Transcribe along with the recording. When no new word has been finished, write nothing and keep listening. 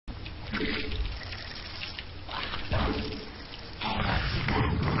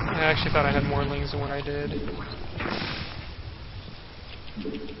I actually thought I had more lings than what I did.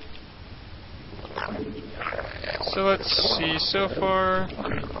 So let's see, so far,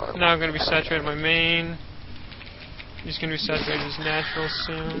 now I'm going to be saturating my main. He's going to be saturating his natural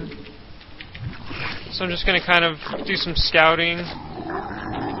soon. So I'm just going to kind of do some scouting.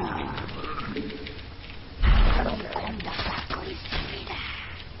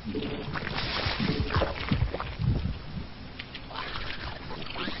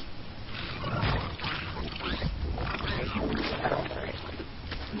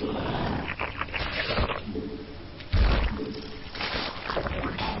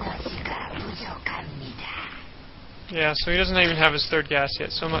 Yeah, so he doesn't even have his third gas yet,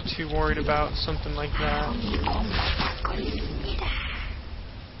 so I'm not too worried about something like that.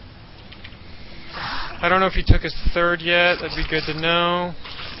 I don't know if he took his third yet, that'd be good to know.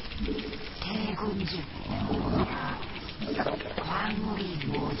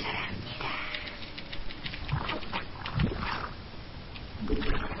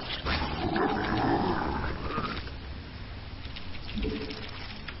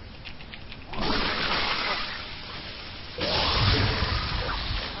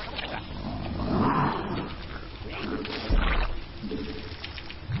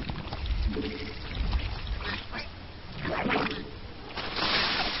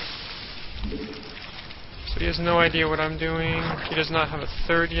 So he has no idea what I'm doing. He does not have a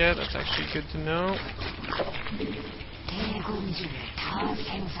third yet. That's actually good to know.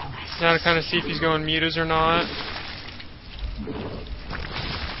 Now to kind of see if he's going mutas or not.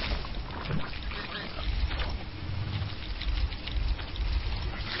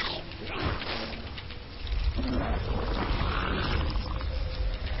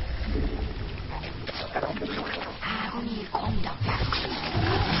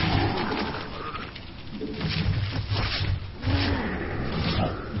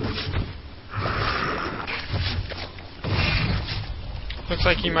 Looks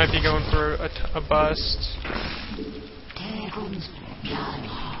like he might be going for a bust.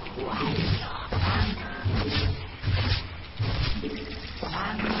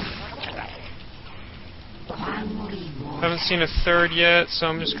 Haven't seen a third yet, so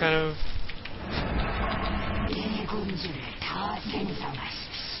I'm just kind of...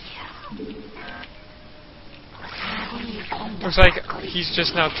 Looks like he's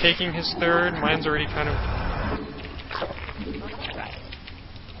just now taking his third. Mine's already kind of...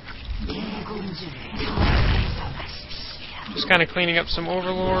 Just kind of cleaning up some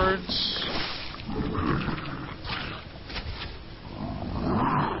overlords.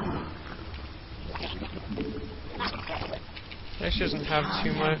 He actually doesn't have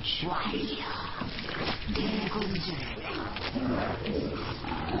too much.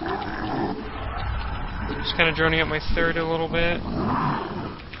 Just kind of droning up my third a little bit.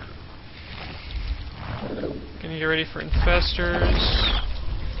 Gonna get ready for infestors.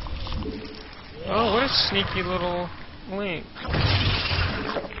 Oh, what a sneaky little link.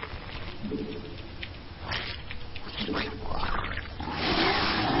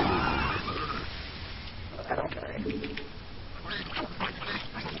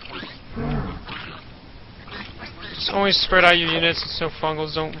 Just always spread out your units so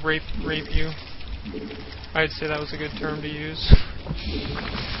fungals don't rape you. I'd say that was a good term to use.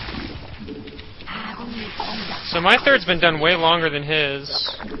 So my third's been done way longer than his.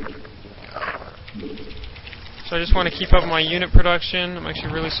 So I just want to keep up my unit production. I'm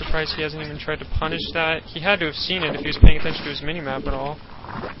actually really surprised he hasn't even tried to punish that. He had to have seen it if he was paying attention to his minimap at all.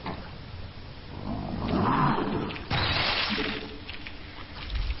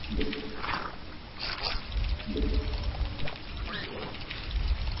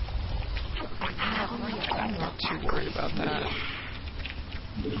 I'm not too worried about that.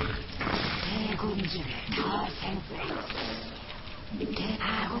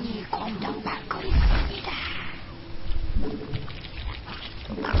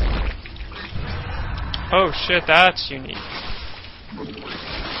 Oh shit, that's unique.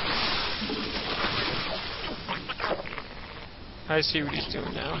 I see what he's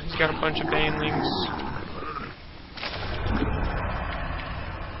doing now. He's got a bunch of banelings.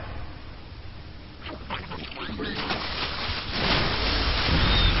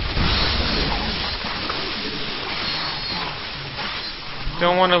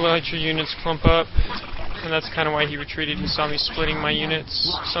 Don't want to let your units clump up, and that's kind of why he retreated and saw me splitting my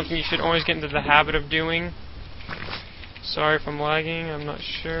units. Something you should always get into the habit of doing. Sorry if I'm lagging, I'm not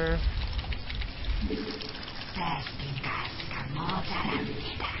sure.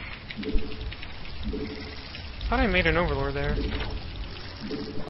 Thought I made an overlord there.